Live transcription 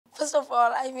First of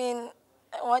all, I mean,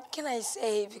 what can I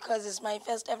say? Because it's my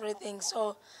first everything,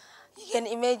 so you can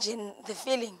imagine the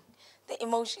feeling, the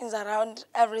emotions around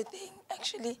everything,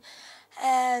 actually.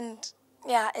 And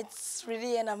yeah, it's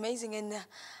really an amazing, and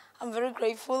I'm very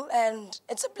grateful, and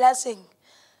it's a blessing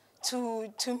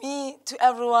to me, to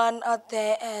everyone out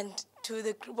there, and to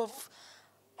the group of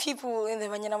people in the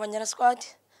Banyana squad.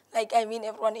 Like, I mean,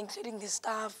 everyone, including the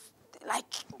staff,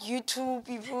 like you two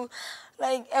people,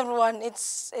 like everyone.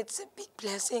 It's a big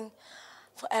blessing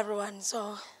for everyone.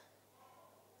 So,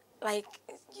 like,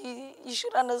 you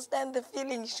should understand the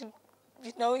feeling. You should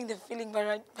be knowing the feeling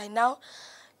by now,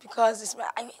 because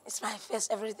it's my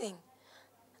first everything.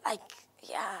 Like,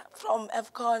 yeah, from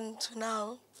AFCON to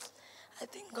now, I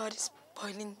think God is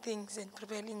boiling things and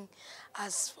preparing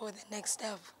us for the next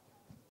step.